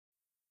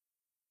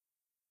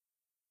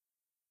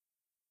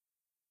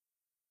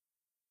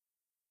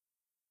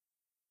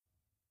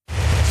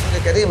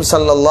করিম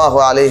সাল্লাল্লাহু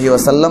আলাইহি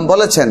ওয়াসাল্লাম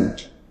বলেছেন,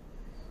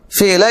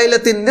 ফি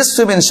লাইলাতিন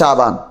নিসফি মিন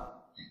শাবান,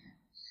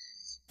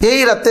 এই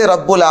রাতে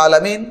রব্বুল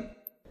আলামিন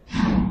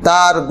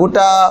তার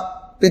গোটা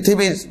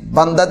পৃথিবীর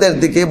বান্দাদের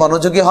দিকে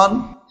মনোযোগী হন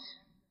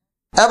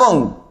এবং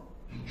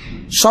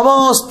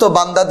সমস্ত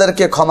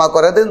বান্দাদেরকে ক্ষমা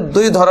করে দেন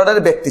দুই ধরনের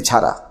ব্যক্তি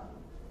ছাড়া,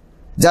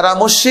 যারা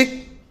মুশরিক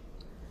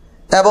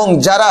এবং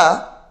যারা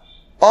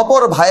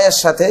অপর ভাইয়ের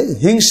সাথে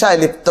হিংসায়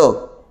লিপ্ত।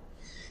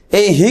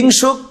 এই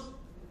হিংসুক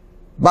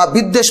বা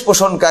বিদ্বেষ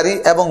পোষণকারী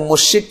এবং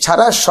মুশরিক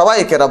ছাড়া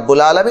সবাইকে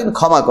রব্বুল আলামিন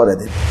ক্ষমা করে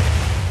দেন।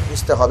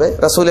 বুঝতে হবে,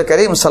 রাসূল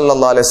করিম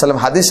সাল্লাল্লাহু আলাইহি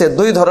ওয়াসাল্লাম হাদিসে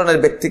দুই ধরনের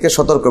ব্যক্তিকে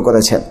সতর্ক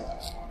করেছেন।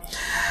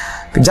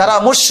 যারা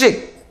মুশরিক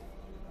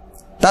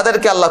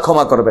তাদেরকে আল্লাহ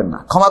ক্ষমা করবেন না,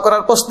 ক্ষমা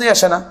করার প্রশ্নই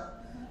আসে না।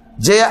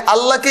 যে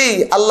আল্লাহকেই,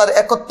 আল্লাহর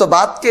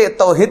একত্ববাদকে,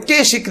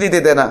 তাওহীদকেই স্বীকৃতি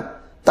দেয় না,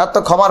 তার তো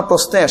ক্ষমার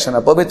প্রশ্নই আসে না।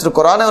 পবিত্র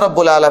কোরআনে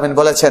রব্বুল আলামিন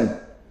বলেছেন,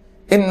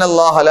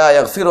 ইন্নাল্লাহা লা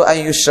ইয়াগফিরু আন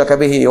ইউশরাকা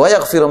বিহি ওয়া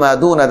ইয়াগফিরু মা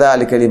দুনা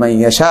যালিকা লিমান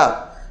ইয়াশা।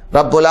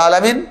 রব্বুল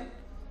আলামিন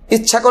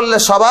ইচ্ছা করলে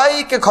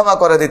সবাইকে ক্ষমা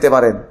করে দিতে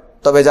পারেন,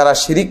 তবে যারা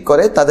শিরিক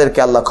করে তাদেরকে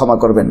আল্লাহ ক্ষমা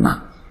করবেন না।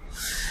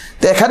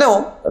 তো এখানেও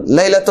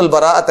লাইলাতুল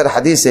বারাআতের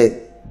হাদিসে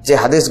যে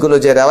হাদিসগুলো,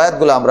 যে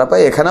রিওয়ায়াতগুলো আমরা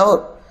পাই, এখানেও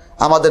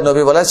আমাদের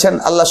নবী বলেছেন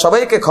আল্লাহ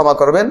সবাইকে ক্ষমা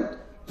করবেন,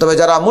 তবে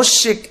যারা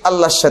মুশরিক,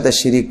 আল্লাহর সাথে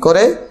শিরিক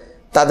করে,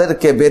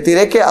 তাদেরকে ব্যতি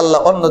রেখে আল্লাহ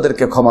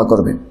অন্যদেরকে ক্ষমা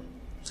করবেন।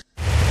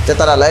 যে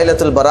তারা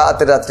লাইলাতুল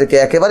বারাআতের রাত্রিকে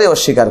একেবারে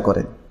অস্বীকার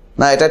করে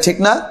না, এটা ঠিক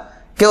না।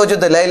 কেউ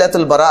যদি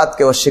লাইলাতুল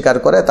বারাআতকে অস্বীকার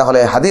করে, তাহলে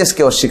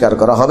হাদিসকে অস্বীকার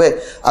করা হবে,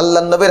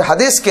 আল্লাহর নবীর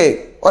হাদিসকে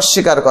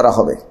অস্বীকার করা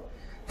হবে।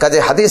 কাজে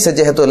হাদিসে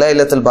যেহেতু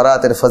লাইলাতুল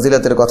বারাআতের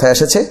ফজিলতের কথা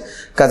এসেছে,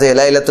 কাজে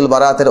লাইলাতুল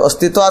বারাআতের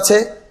অস্তিত্ব আছে।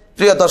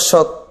 প্রিয়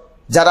দর্শক,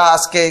 যারা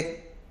আজকে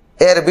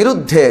এর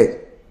বিরুদ্ধে,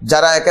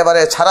 যারা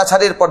একেবারে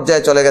ছাড়াছাড়ির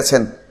পর্যায়ে চলে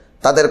গেছেন,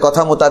 তাদের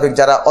কথা মোতাবেক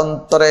যারা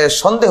অন্তরে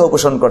সন্দেহ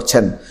পোষণ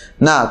করছেন,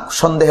 না,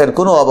 সন্দেহের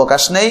কোনো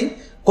অবকাশ নেই,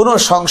 কোনো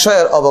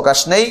সংশয়ের অবকাশ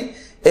নেই।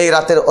 এই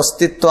রাতের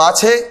অস্তিত্ব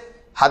আছে,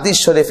 হাদিস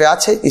শরীফে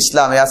আছে,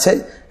 ইসলামে আছে।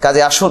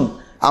 কাজে আসুন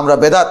আমরা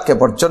বেদাতকে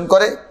বর্জন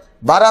করে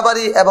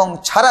বাড়াবাড়ি এবং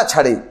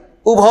ছাড়াছাড়ি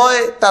উভয়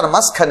তার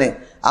মাঝখানে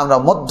আমরা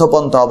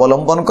মধ্যপন্থা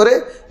অবলম্বন করে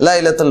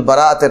লাইলাতুল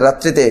বারাআতের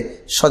রাত্রিতে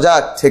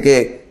সজাগ থেকে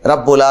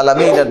রব্বুল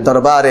আলামিনের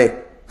দরবারে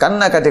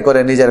কান্নাকাটি করে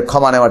নিজের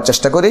ক্ষমা নেওয়ার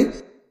চেষ্টা করি।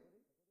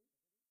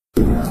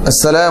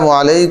 আসসালামু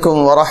আলাইকুম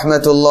ওয়া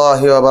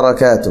রাহমাতুল্লাহি ওয়া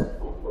বারাকাতুহু।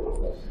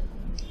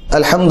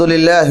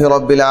 আলহামদুলিল্লাহি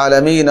রাব্বিল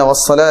আলামিন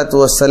ওয়াস সালাতু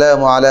ওয়াস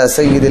সালামু আলা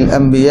সাইয়্যিদিল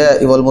আমবিয়া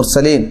ওয়াল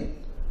মুরসালিন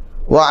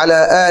ওয়া আলা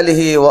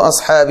আলিহি ওয়া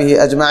আসহাবিহি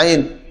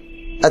আজমাইন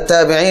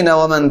التابعين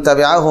ومن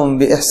تبعهم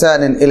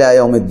بإحسان إلى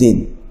يوم الدين.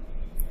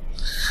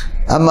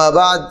 أما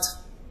بعد،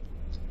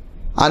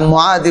 عن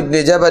معاذ بن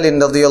جبل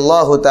رضي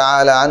الله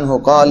تعالى عنه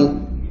قال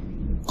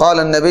قال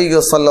النبي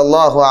صلى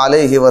الله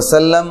عليه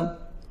وسلم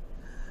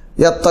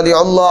يطلع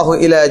الله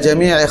إلى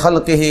جميع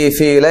خلقه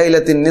في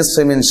ليلة النصف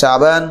من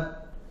شعبان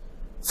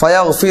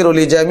فيغفر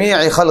لجميع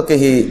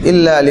خلقه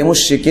إلا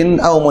لمشرك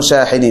أو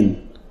مشاحن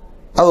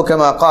أو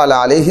كما قال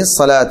عليه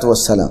الصلاة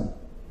والسلام.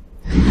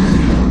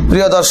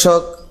 প্রিয়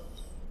দর্শক,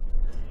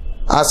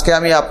 আজকে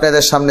আমি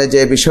আপনাদের সামনে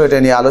যে বিষয়টা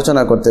নিয়ে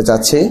আলোচনা করতে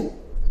চাচ্ছি,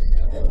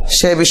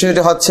 সেই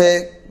বিষয়টি হচ্ছে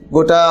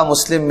গোটা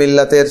মুসলিম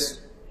মিল্লাতের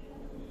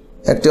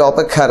একটি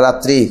অপেক্ষার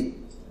রাত্রি,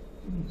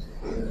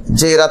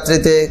 যে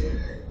রাত্রিতে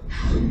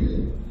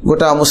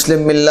গোটা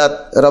মুসলিম মিল্লাত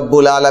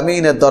রব্বুল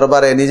আলামিনের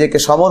দরবারে নিজেকে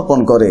সমর্পণ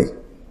করে,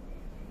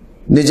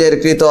 নিজের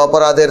কৃত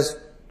অপরাধের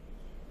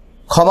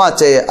ক্ষমা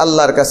চেয়ে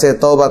আল্লাহর কাছে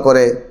তওবা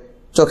করে,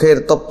 চোখের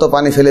তপ্ত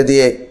পানি ফেলে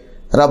দিয়ে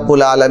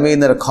রব্বুল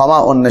আলামিনের ক্ষমা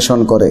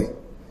অন্বেষণ করে।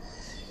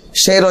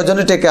 সেই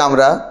রজনীটিকে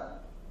আমরা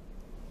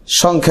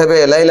সংক্ষেপে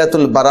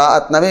লাইলাতুল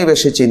বারাআত নামেই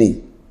বেশি চিনি।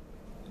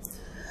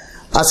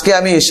 আজকে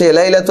আমি সেই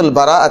লাইলাতুল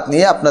বারাআত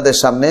নিয়ে আপনাদের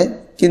সামনে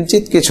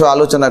কিঞ্চিত কিছু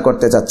আলোচনা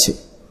করতে চাচ্ছি।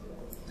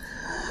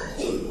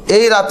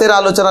 এই রাতের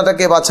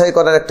আলোচনাটাকে বাছাই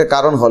করার একটা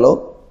কারণ হলো,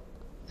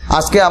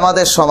 আজকে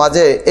আমাদের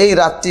সমাজে এই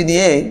রাতটি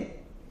নিয়ে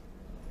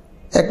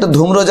একটু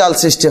ধূম্রজাল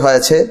সৃষ্টি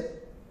হয়েছে।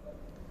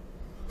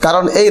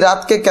 কারণ এই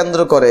রাতকে কেন্দ্র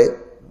করে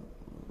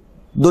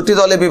দুটি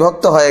দলে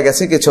বিভক্ত হয়ে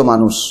গেছে কিছু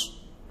মানুষ।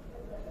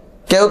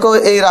 কেউ কেউ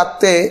এই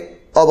রাতকে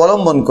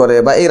অবলম্বন করে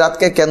বা এই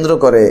রাতকে কেন্দ্র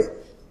করে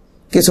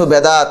কিছু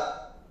বেদাত,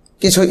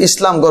 কিছু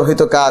ইসলাম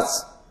গর্হিত কাজ,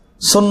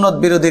 সুন্নত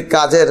বিরোধী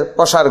কাজের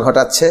প্রসার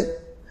ঘটাচ্ছে।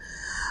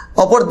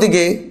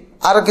 অপরদিকে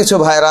আরো কিছু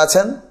ভাইরা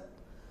আছেন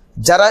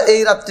যারা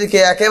এই রাত্রিকে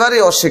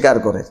একেবারেই অস্বীকার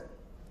করে।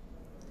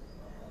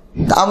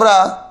 আমরা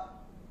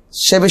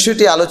সে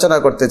বিষয়টি আলোচনা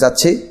করতে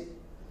চাচ্ছি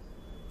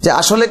যে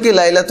আসলে কি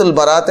লাইলাতুল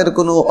বারাআতের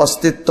কোনো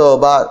অস্তিত্ব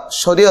বা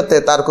শরীয়তে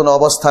তার কোনো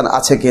অবস্থান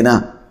আছে কিনা।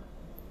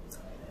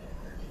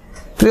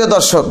 প্রিয়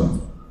দর্শক,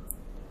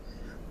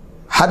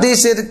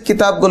 হাদিসের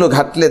কিতাবগুলো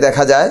ঘাটলে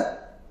দেখা যায়,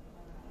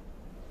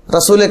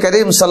 রাসূল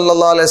করিম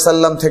সাল্লাল্লাহু আলাইহি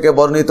সাল্লাম থেকে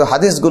বর্ণিত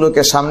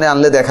হাদিসগুলোকে সামনে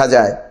আনলে দেখা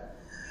যায়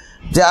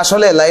যে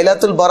আসলে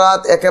লাইলাতুল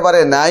বারাআত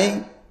একেবারে নাই,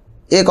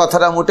 এই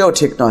কথাটা মোটেও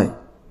ঠিক নয়।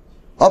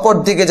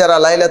 অপরদিকে যারা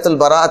লাইলাতুল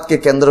বারাআতকে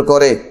কেন্দ্র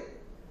করে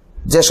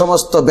যে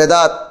সমস্ত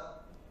বেদাত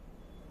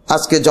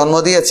আজকে জন্ম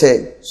দিয়েছে,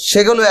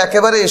 সেগুলো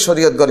একেবারেই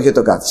শরীয়ত গর্হিত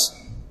কাজ।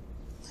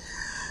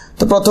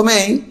 তো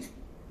প্রথমেই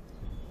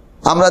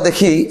আমরা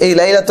দেখি এই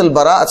লাইলাতুল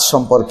বারাত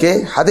সম্পর্কে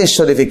হাদিস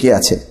শরীফে কি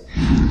আছে।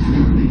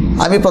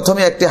 আমি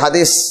প্রথমে একটি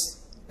হাদিস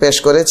পেশ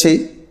করেছি।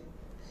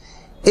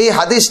 এই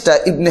হাদিসটা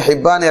ইবনে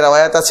হিব্বানের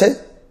রওয়ায়াত আছে,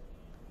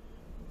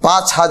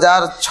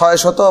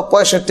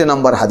 5665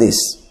 নম্বর হাদিস।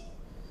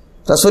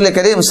 রাসূল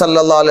করিম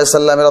সাল্লাল্লাহু আলাইহি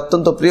সাল্লামের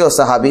অত্যন্ত প্রিয়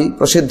সাহাবী,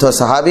 প্রসিদ্ধ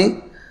সাহাবী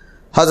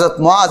হযরত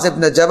মুআজ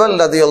ইবনে জাবাল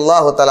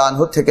রাদিয়াল্লাহু তাআলা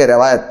আনহু থেকে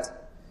রওয়ায়াত।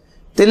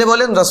 তিনি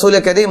বলেন, রাসূল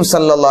করিম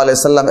সাল্লাল্লাহু আলাইহি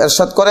সাল্লাম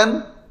ইরশাদ করেন,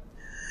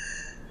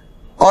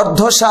 অর্ধ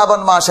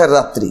শাবান মাসের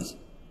রাত্রি,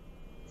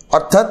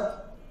 অর্থাৎ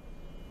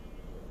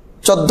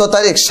 14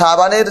 তারিখ,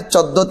 শাবানের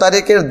 14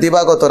 তারিখের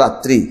দিবাগত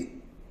রাত্রি,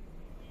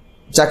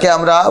 যাকে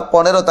আমরা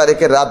 15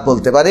 তারিখের রাত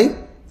বলতে পারি,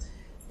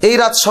 এই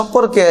রাত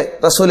সম্পর্কে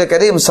রাসূল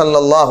করিম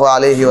সাল্লাল্লাহু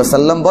আলাইহি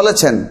ওয়াসাল্লাম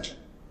বলেছেন,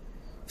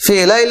 ফি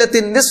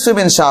লাইলাতিন নিসফি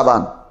মিন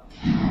শাবান,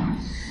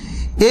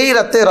 এই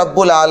রাতে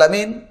রব্বুল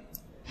আলামিন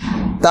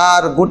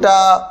তার গোটা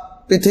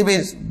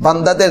পৃথিবীর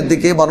বান্দাদের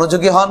দিকে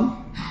মনোযোগী হন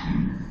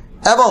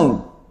এবং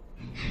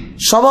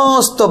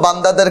সমস্ত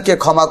বান্দাদেরকে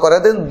ক্ষমা করে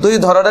দেন দুই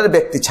ধরনের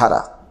ব্যক্তি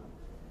ছাড়া,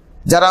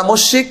 যারা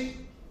মুশরিক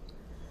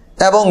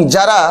এবং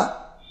যারা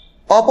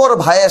অপর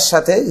ভাইয়ের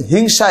সাথে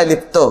হিংসায়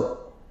লিপ্ত।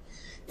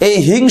 এই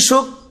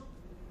হিংসুক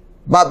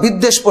বা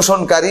বিদ্বেষ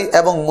পোষণকারী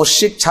এবং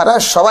মুশরিক ছাড়া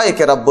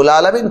সবাইকে রব্বুল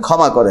আলামিন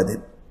ক্ষমা করে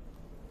দেন।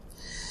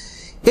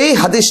 এই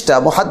হাদিসটা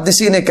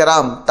মুহাদ্দিসিনে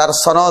কেরাম তার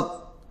সনদ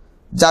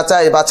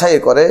যাচাই বাছাই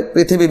করে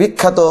পৃথিবী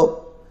বিখ্যাত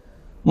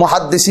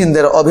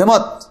মুহাদ্দিসিনদের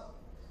অভিমত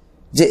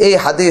যে এই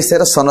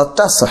হাদিসের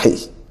সনদটা সহিহ।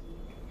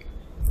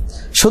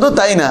 শুধু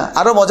তাই না,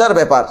 আরো মজার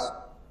ব্যাপার,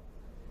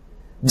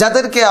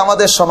 যাদেরকে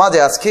আমাদের সমাজে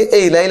আজকে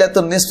এই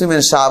লাইলাতুল নিসফি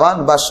মিন শাবান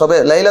বা শবে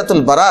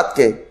লাইলাতুল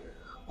বারাতকে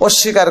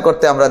অস্বীকার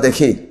করতে আমরা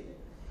দেখি,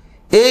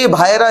 এই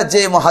ভাইয়েরা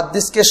যে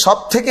মুহাদ্দিসকে সব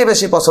থেকে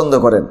বেশি পছন্দ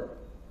করেন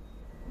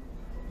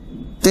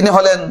তিনি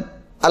হলেন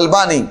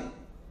আলবানী।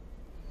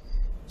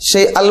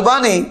 সেই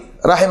আলবানী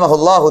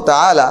রাহিমাহুল্লাহু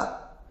তাআলা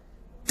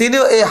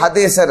তিনিও এই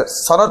হাদিসের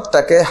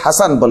সনদটাকে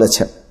হাসান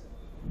বলেছেন।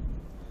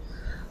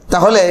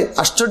 তাহলে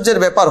আশ্চর্যের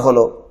ব্যাপার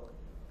হলো,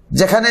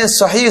 যেখানে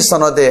সহিহ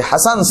সনদে,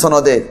 হাসান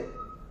সনদে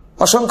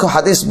অসংখ্য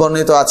হাদিস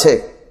বর্ণিত আছে,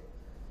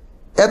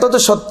 এত তো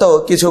সত্ত্বেও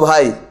কিছু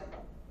ভাই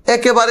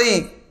একেবারেই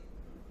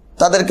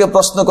তাদেরকে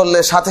প্রশ্ন করলে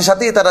সাথে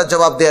সাথেই তারা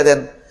জবাব দিয়ে দেন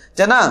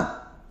যে না,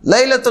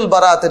 লাইলাতুল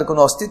বারাতের কোনো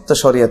অস্তিত্ব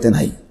শরিয়াতে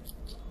নাই।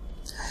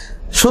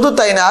 শুধু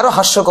তাই না, আরো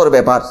হাস্যকর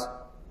ব্যাপার,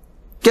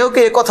 কেউ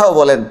কেউ কথাও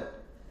বলেন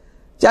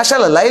যে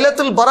আসলে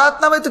লাইলাতুল বারাত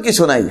নামে তো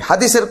কিছু নাই,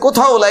 হাদিসের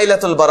কোথাও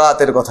লাইলাতুল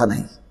বারাতের কথা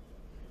নাই।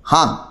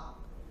 হ্যাঁ,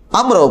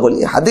 আমরাও বলি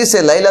হাদিসে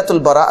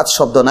লাইলাতুল বারাত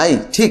শব্দ নাই,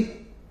 ঠিক,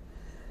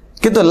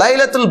 কিন্তু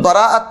লাইলাতুল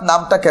বারাত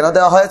নামটা কেন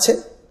দেওয়া হয়েছে?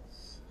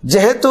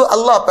 যেহেতু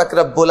আল্লাহ পাক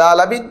রব্বুল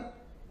আলামিন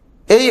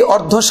এই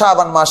অর্ধ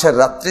শাবান মাসের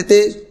রাত্রিতে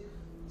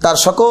তার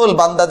সকল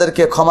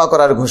বান্দাদেরকে ক্ষমা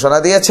করার ঘোষণা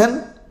দিয়েছেন,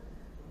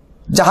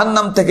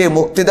 জাহান্নাম থেকে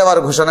মুক্তি দেওয়ার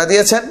ঘোষণা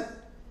দিয়েছেন।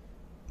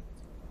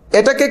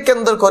 এটাকে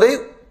কেন্দ্র করে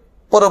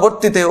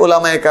পরবর্তীতে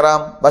উলামায়ে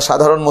কেরাম বা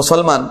সাধারণ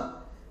মুসলমান,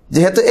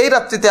 যেহেতু এই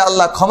রাত্রিতে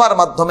আল্লাহ ক্ষমার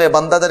মাধ্যমে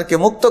বান্দাদেরকে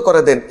মুক্ত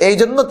করে দেন, এই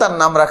জন্য তার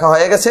নাম রাখা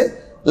হয়ে গেছে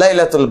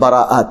লাইলাতুল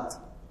বারাত।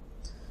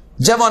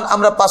 যেমন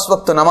আমরা 5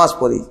 ওয়াক্ত নামাজ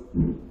পড়ি,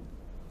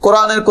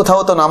 কোরআনের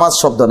কোথাও তো নামাজ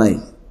শব্দ নাই,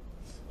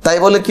 তাই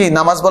বলে কি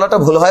নামাজ বলাটা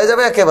ভুল হয়ে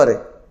যাবে একেবারে?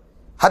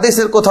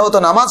 হাদিসের কোথাও তো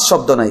নামাজ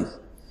শব্দ নাই,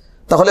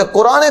 তাহলে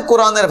কোরআনে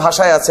কোরআনের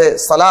ভাষায় আছে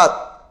সালাত,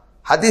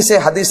 হাদিসে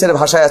হাদিসের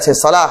ভাষায় আছে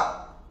সালাহ,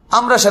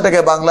 আমরা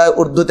সেটাকে বাংলায়,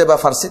 উর্দুতে বা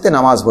ফার্সিতে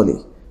নামাজ বলি।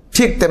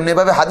 ঠিক তেমনি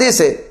ভাবে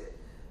হাদিসে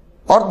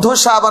অর্ধ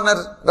শাবানের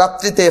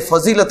রাত্রিতে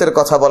ফজিলতের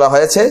কথা বলা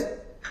হয়েছে,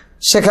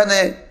 সেখানে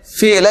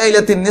ফি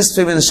লাইলাতিন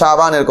নিসফি মিন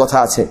শাবানের কথা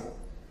আছে,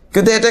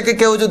 কিন্তু এটাকে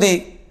কেউ যদি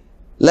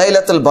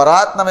লাইলাতুল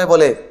বারাত নামে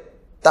বলে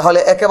তাহলে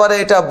একেবারে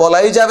এটা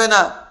বলাই যাবে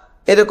না,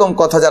 এরকম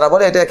কথা যারা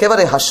বলে এটা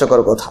একেবারে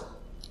হাস্যকর কথা।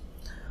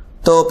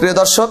 তো প্রিয়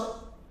দর্শক,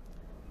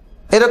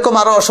 এরকম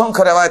আরো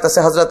অসংখ্য রিওয়ায়াত আছে।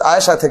 হযরত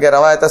আয়েশা থেকে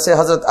রিওয়ায়াত আছে,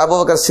 হযরত আবু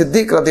বকর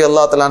সিদ্দিক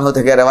রাদিয়াল্লাহু তাআলা আনহু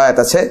থেকে রিওয়ায়াত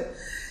আছে।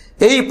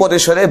 এই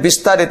পরিসরে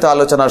বিস্তারিত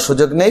আলোচনার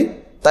সুযোগ নেই,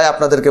 তাই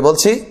আপনাদেরকে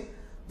বলছি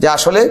যে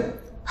আসলে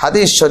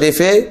হাদিস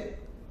শরীফে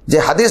যে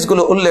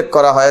হাদিসগুলো উল্লেখ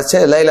করা হয়েছে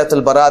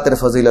লাইলাতুল বারাতের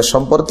ফজিলত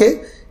সম্পর্কে,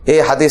 এই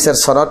হাদিসের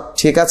সনদ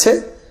ঠিক আছে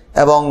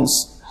এবং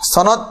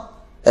সনদ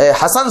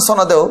হাসান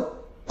সনদেও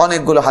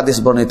অনেকগুলো হাদিস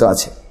বর্ণিত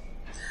আছে।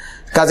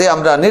 কাজে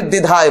আমরা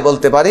নির্দ্বিধায়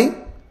বলতে পারি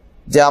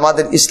যে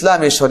আমাদের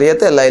ইসলামী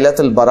শরীয়তে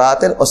লাইলাতুল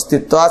বারাতের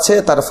অস্তিত্ব আছে,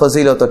 তার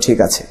ফজিলত ঠিক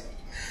আছে।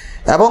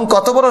 এবং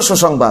কত বড়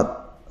সুসংবাদ,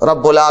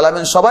 রব্বুল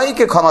আলামিন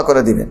সবাইকে ক্ষমা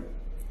করে দিবেন।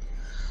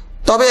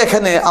 তবে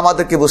এখানে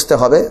আমাদেরকে বুঝতে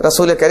হবে,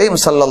 রাসূল করিম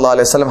সাল্লাল্লাহু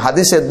আলাইহি সাল্লাম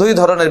হাদিসে 2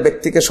 ধরনের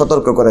ব্যক্তিকে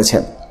সতর্ক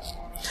করেছেন।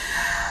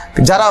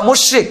 যারা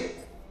মুশরিক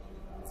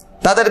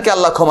তাদেরকে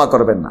আল্লাহ ক্ষমা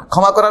করবেন না,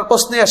 ক্ষমা করার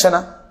প্রশ্নই আসে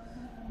না।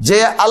 যে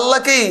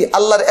আল্লাহকেই,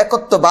 আল্লাহর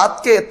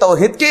একত্ববাদকে,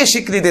 তাওহীদকেই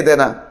স্বীকৃতি দেয়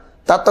না,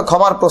 তার তো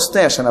ক্ষমার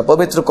প্রশ্নই আসে না।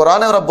 পবিত্র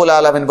কোরআনে রব্বুল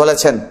আলামিন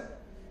বলেছেন,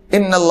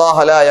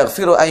 ইন্নাল্লাহা লা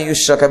ইয়াগফিরু আন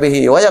ইউশরাকা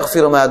বিহি ওয়া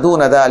ইয়াগফিরু মা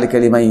দুনা যালিকা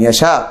লিমান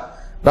ইয়াশা।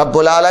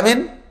 রব্বুল আলামিন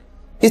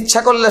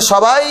ইচ্ছা করলে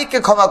সবাইকে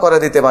ক্ষমা করে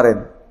দিতে পারেন,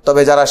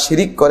 তবে যারা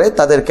শিরিক করে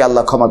তাদেরকে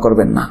আল্লাহ ক্ষমা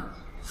করবেন না।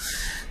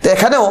 তো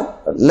এখানেও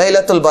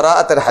লাইলাতুল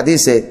বারাতের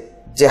হাদিসে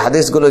যে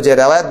হাদিসগুলো, যে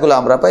রিওয়ায়াতগুলো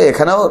আমরা পাই,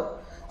 এখানেও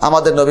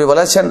আমাদের নবী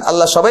বলেছেন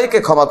আল্লাহ সবাইকে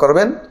ক্ষমা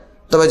করবেন,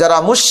 তবে যারা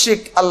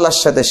মুশরিক আল্লাহর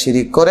সাথে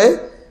শিরিক করে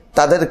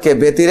তাদেরকে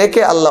ব্যতি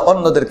রেখে আল্লাহ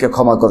অন্যদেরকে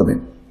ক্ষমা করবেন।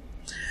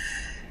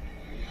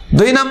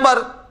 2 নম্বর,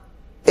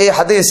 এই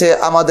হাদিসে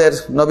আমাদের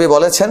নবী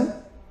বলেছেন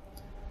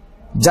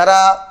যারা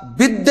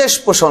বিদ্বেষ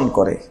পোষণ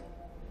করে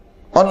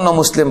অন্য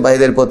মুসলিম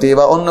ভাইদের প্রতি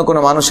বা অন্য কোনো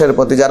মানুষের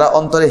প্রতি, যারা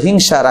অন্তরে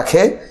হিংসা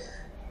রাখে,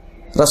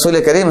 রাসূল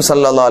করিম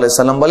সাল্লাল্লাহু আলাইহি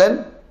সাল্লাম বলেন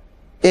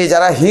এই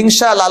যারা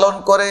হিংসা লালন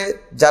করে,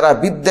 যারা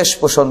বিদ্বেষ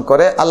পোষণ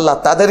করে, আল্লাহ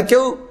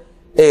তাদেরকেও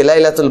এই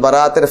লাইলাতুল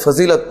বারাতের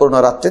ফজিলতপূর্ণ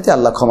রাত্রিতে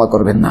আল্লাহ ক্ষমা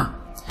করবেন না।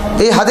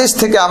 এই হাদিস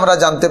থেকে আমরা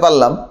জানতে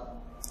পারলাম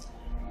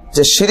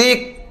যে শিরিক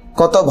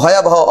কত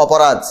ভয়াবহ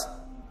অপরাধ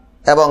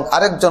এবং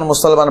আরেকজন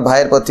মুসলমান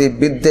ভাইয়ের প্রতি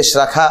বিদ্বেষ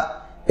রাখা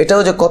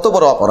এটাও যে কত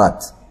বড় অপরাধ,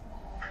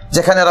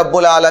 যেখানে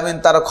রব্বুল আলামিন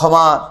তার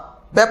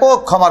ব্যাপক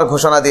ক্ষমার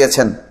ঘোষণা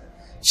দিয়েছেন,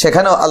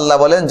 সেখানেও আল্লাহ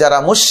বলেন যারা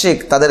মুশরিক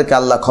তাদেরকে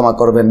আল্লাহ ক্ষমা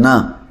করবেন না।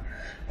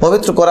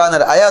 পবিত্র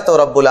কোরআনের আয়াতেও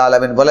রব্বুল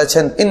আলামিন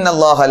বলেছেন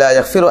ইন্নাল্লাহা লা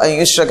ইয়াগফিরু আন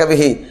ইউশরাকা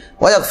বিহি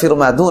ওয়া ইয়াগফিরু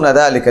মা দুনা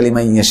যালিকা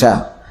লিমান ইয়াশা।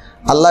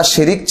 আল্লাহ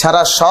শিরিক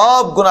ছাড়া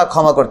সব গুনাহ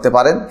ক্ষমা করতে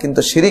পারেন,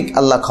 কিন্তু শিরিক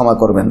আল্লাহ ক্ষমা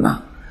করবেন না।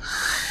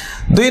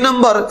 2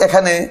 নম্বর,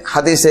 এখানে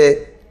হাদিসে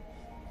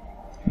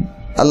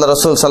আল্লাহ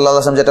রাসূল সাল্লাল্লাহু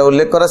আলাইহি ওয়াসাল্লাম যেটা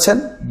উল্লেখ করেছেন,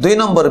 2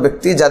 নম্বর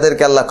ব্যক্তি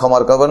যাদেরকে আল্লাহ ক্ষমা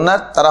করবেন না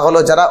তারা হলো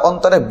যারা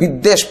অন্তরে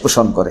বিদ্বেষ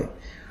পোষণ করে,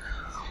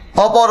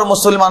 অপর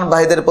মুসলমান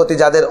ভাইদের প্রতি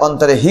যাদের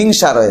অন্তরে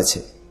হিংসা রয়েছে।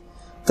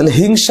 তাহলে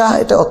হিংসা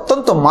এটা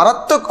অত্যন্ত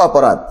মারাত্মক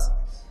অপরাধ।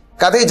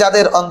 কাজেই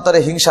যাদের অন্তরে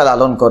হিংসা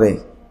লালন করে,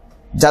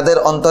 যাদের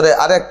অন্তরে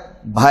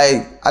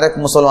আরেক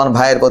মুসলমান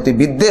ভাইয়ের প্রতি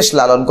বিদ্বেষ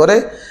লালন করে,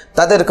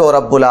 তাদেরকেও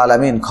রব্বুল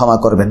আলামিন ক্ষমা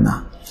করবেন না।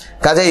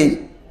 কাজেই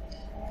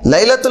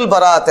লাইলাতুল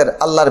বারাতের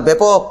আল্লাহর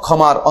ব্যাপক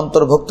ক্ষমার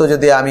অন্তর্ভুক্ত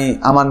যদি আমি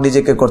আমার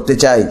নিজেকে করতে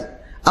চাই,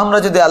 আমরা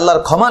যদি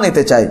আল্লাহর ক্ষমা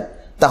নিতে চাই,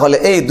 তাহলে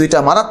এই 2টা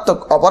মারাত্মক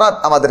অপরাধ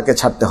আমাদেরকে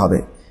ছাড়তে হবে।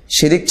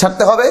 শিরিক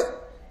ছাড়তে হবে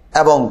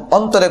এবং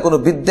অন্তরে কোনো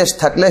বিদ্বেষ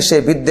থাকলে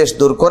সেই বিদ্বেষ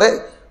দূর করে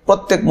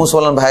প্রত্যেক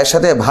মুসলমান ভাইয়ের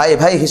সাথে ভাই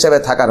ভাই হিসেবে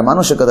থাকার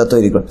মানসিকতা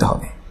তৈরি করতে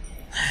হবে।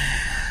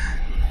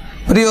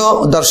 প্রিয়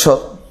দর্শক,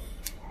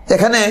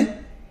 এখানে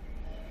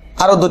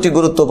আরো 2টি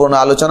গুরুত্বপূর্ণ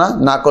আলোচনা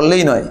না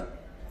করলেই নয়।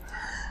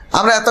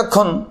 আমরা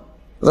এতক্ষণ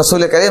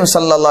রাসূল করিম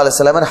সাল্লাল্লাহু আলাইহি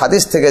সাল্লামের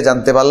হাদিস থেকে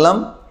জানতে পারলাম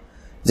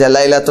যে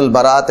লাইলাতুল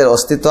বারাতের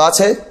অস্তিত্ব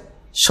আছে,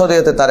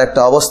 শরীয়তে তার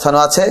একটা অবস্থান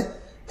আছে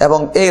এবং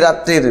এই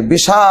রাত্রির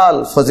বিশাল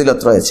ফজিলত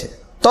রয়েছে।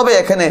 তবে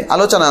এখানে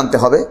আলোচনা আনতে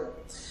হবে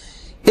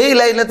এই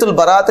লাইলাতুল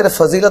বারাতের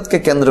ফজিলতকে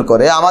কেন্দ্র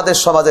করে আমাদের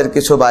সমাজের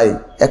কিছু ভাই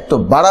একটু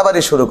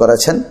বাড়াবাড়ি শুরু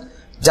করেছেন,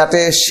 যাতে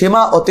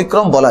সীমা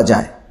অতিক্রম বলা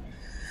যায়।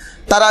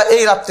 তারা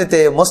এই রাত্রিতে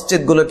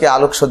মসজিদগুলোকে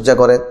আলোকসজ্জা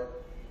করে,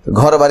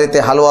 ঘর বাড়িতে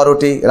হালুয়া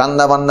রুটি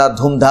রান্না বান্নার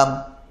ধুমধাম।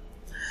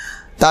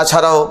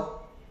 তাছাড়াও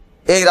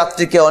এই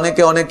রাত্রিকে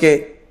অনেকে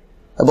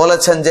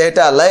বলেছেন যে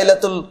এটা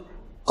লাইলাতুল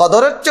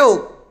কদরের চেয়েও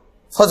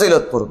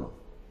ফজিলতপূর্ণ।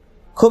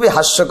 খুবই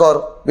হাস্যকর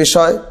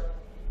বিষয়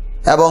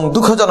এবং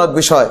দুঃখজনক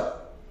বিষয়,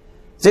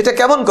 যেটা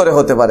কেমন করে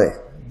হতে পারে?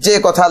 যে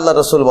কথা আল্লাহ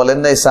রাসূল বলেন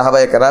নাই,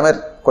 সাহাবায়ে কেরামের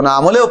কোনো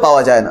আমলেও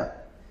পাওয়া যায় না,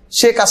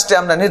 সে কাজটি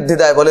আমরা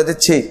নির্দ্বিধায় বলে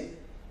দিচ্ছি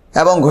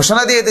এবং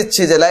ঘোষণা দিয়ে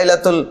দিচ্ছি যে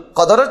লাইলাতুল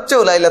কদরের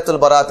চেয়েও লাইলাতুল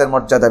বারাতের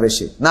মর্যাদা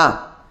বেশি। না,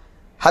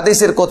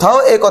 হাদিসের কোথাও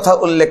এই কথা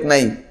উল্লেখ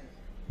নাই,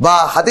 বা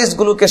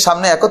হাদিসগুলোকে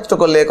সামনে একত্র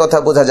করলে এ কথা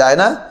বোঝা যায়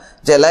না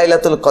যে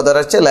লাইলাতুল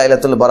কদরের চেয়ে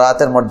লাইলাতুল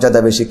বারাতের মর্যাদা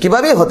বেশি।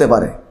 কিভাবে হতে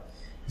পারে?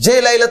 যে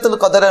লাইলাতুল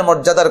কদরের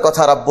মর্যাদার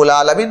কথা রব্বুল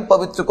আলামিন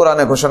পবিত্র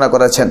কোরআনে ঘোষণা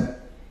করেছেন,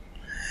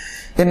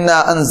 ইন্না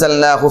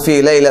আনজালনাহু ফি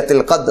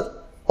লাইলাতিল কদর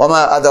ওয়া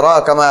মা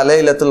আদরাকা মা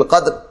লাইলাতুল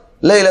কদর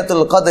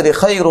লাইলাতুল কদরি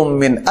খায়রুম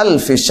মিন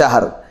আলফি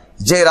শাহর।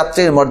 যে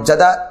রাত্রির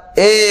মর্যাদা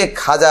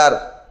 1000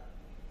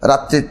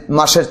 রাত্রি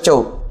মাসের চেয়েও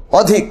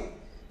অধিক,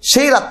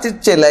 সেই রাত্রির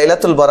চেয়ে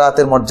লাইলাতুল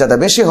বারাতের মর্যাদা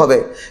বেশি হবে,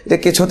 এটা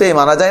কিছুতেই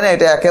মানা যায় না।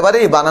 এটা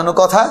একেবারেই বানানো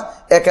কথা,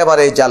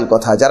 একেবারেই জাল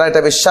কথা। যারা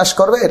এটা বিশ্বাস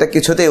করবে এটা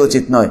কিছুতেই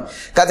উচিত নয়।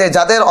 কাজে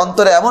যাদের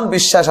অন্তরে এমন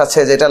বিশ্বাস আছে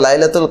যে এটা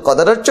লাইলাতুল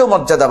কদরের চেয়েও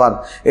মর্যাদাবান,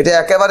 এটা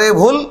একেবারে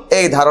ভুল।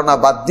 এই ধারণা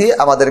বাদ দিয়ে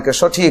আমাদেরকে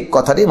সঠিক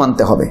কথাটি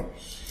মানতে হবে।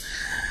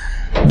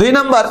 2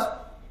 নম্বর,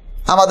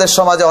 আমাদের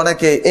সমাজে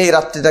অনেকে এই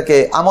রাত্রিটাকে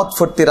আমোদ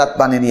ফুর্তি রাত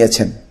বানিয়ে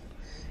নিয়েছেন।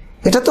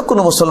 এটা তো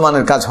কোনো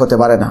মুসলমানের কাজ হতে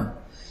পারে না।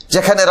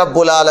 যেখানে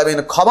রব্বুল আলামিন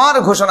ক্ষমার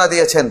ঘোষণা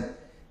দিয়েছেন,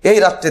 এই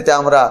রাত্রিতে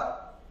আমরা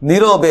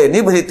নীরবে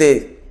নিভৃতে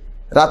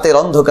রাতের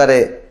অন্ধকারে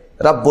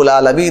রব্বুল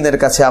আলামিনের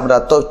কাছে আমরা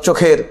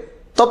চোখের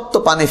তপ্ত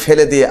পানি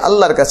ফেলে দিয়ে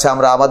আল্লাহর কাছে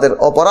আমরা আমাদের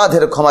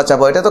অপরাধের ক্ষমা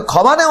চাবো। এটা তো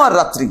ক্ষমা নেওয়ার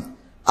রাত্রি,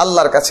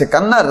 আল্লাহর কাছে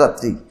কান্নার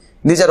রাত্রি,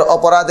 নিজের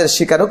অপরাধের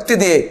স্বীকারোক্তি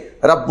দিয়ে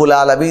রব্বুল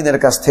আলামিনের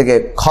কাছ থেকে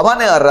ক্ষমা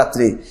নেওয়ার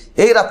রাত্রি।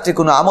 এই রাত্রি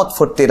কোনো আমোদ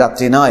ফুর্তির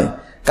রাত্রি নয়।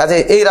 কাজে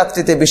এই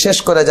রাত্রিতে বিশেষ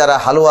করে যারা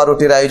হালুয়া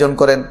রুটির আয়োজন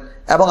করেন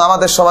এবং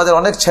আমাদের সমাজের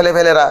অনেক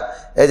ছেলেমেয়েরা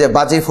এই যে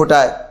বাজি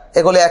ফুটায়,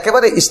 এগুলো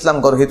একেবারে ইসলাম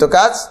গর্হিত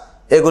কাজ,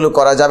 এগুলো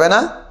করা যাবে না।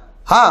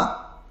 হ্যাঁ,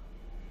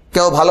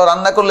 কেউ ভালো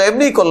রান্না করলো,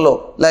 এমনি করলো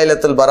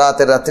লাইলাতুল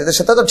বারাতের রাত্রিতে,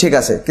 সেটা তো ঠিক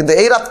আছে, কিন্তু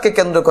এই রাতকে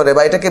কেন্দ্র করে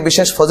বা এটাকে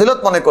বিশেষ ফজিলত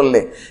মনে করলে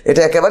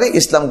এটা একেবারে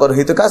ইসলাম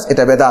গর্হিত কাজ,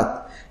 এটা বেদাত।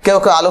 কেউ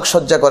কেউ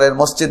আলোকসজ্জা করেন,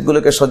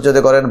 মসজিদগুলোকে সজ্জিত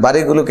করেন,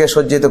 বাড়িগুলোকে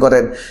সজ্জিত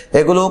করেন,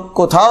 এগুলো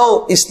কোথাও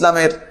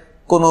ইসলামের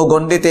কোনো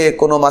গণ্ডিতে,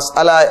 কোনো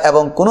মাসআলায়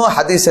এবং কোনো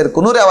হাদিসের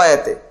কোনো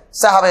রিওয়ায়াতে,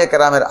 সাহাবায়ে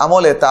কেরামের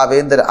আমলে,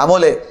 তাবেঈনদের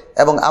আমলে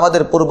এবং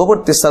আমাদের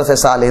পূর্ববর্তী সালফে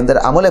সালেহিনদের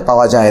আমলে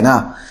পাওয়া যায় না।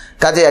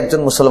 কাজে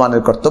একজন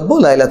মুসলমানের কর্তব্য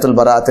লাইলাতুল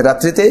বারাতের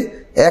রাত্রিতে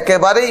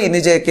একেবারেই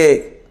নিজেকে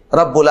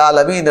রব্বুল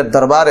আলামিনের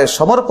দরবারে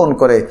সমর্পণ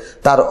করে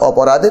তার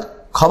অপরাধের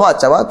ক্ষমা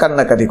চাওয়া,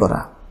 কান্নাকাটি করা।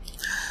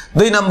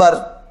 2 নম্বর,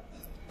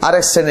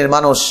 আরেক শ্রেণীর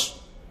মানুষ,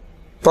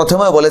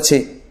 প্রথমে বলেছি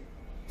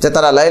যে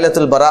তারা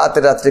লাইলাতুল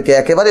বারাতের রাত্রিকে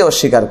একেবারেই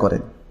অস্বীকার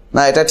করেন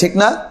না, এটা ঠিক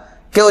না।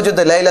 কেউ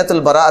যদি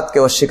লাইলাতুল বারাতকে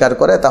অস্বীকার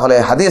করে তাহলে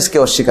হাদিসকে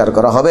অস্বীকার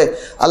করা হবে,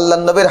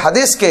 আল্লাহর নবীর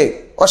হাদিসকে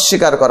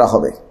অস্বীকার করা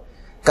হবে।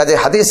 কাজে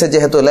হাদিসে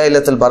যেহেতু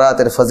লাইলাতুল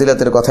বারাতের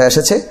ফজিলতের কথা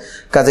এসেছে,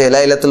 কাজে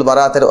লাইলাতুল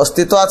বারাতের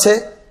অস্তিত্ব আছে।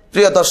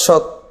 প্রিয়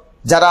দর্শক,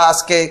 যারা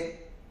আজকে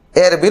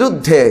এর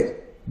বিরুদ্ধে,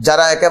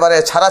 যারা একেবারে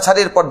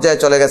ছাড়াছাড়ির পর্যায়ে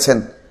চলে গেছেন,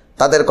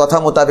 তাদের কথা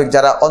মোতাবেক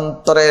যারা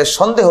অন্তরে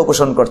সন্দেহ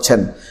পোষণ করছেন,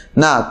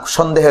 না,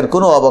 সন্দেহের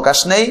কোনো অবকাশ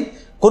নেই,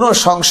 কোনো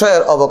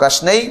সংশয়ের অবকাশ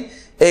নেই।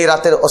 এই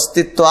রাতের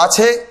অস্তিত্ব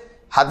আছে,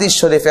 হাদিস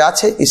শরীফে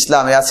আছে,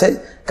 ইসলামে আছে।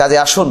 কাজে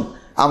আসুন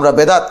আমরা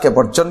বেদাতকে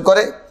বর্জন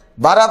করে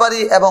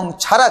বাড়াবাড়ি এবং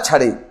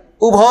ছাড়াছাড়ি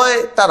উভয়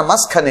তার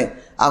মাঝখানে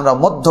আমরা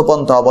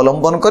মধ্যপন্থা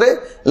অবলম্বন করে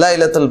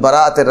লাইলাতুল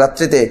বারাতের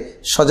রাত্রিতে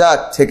সজাগ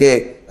থেকে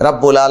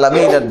রব্বুল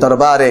আলামিনের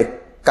দরবারে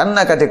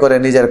কান্নাকাটি করে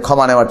নিজের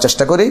ক্ষমা নেওয়ার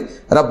চেষ্টা করি।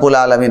 রব্বুল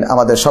আলামিন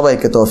আমাদের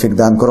সবাইকে তৌফিক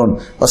দান করুন।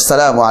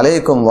 আসসালামু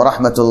আলাইকুম ওয়া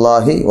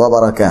রাহমাতুল্লাহি ওয়া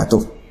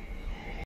বারাকাতুহু।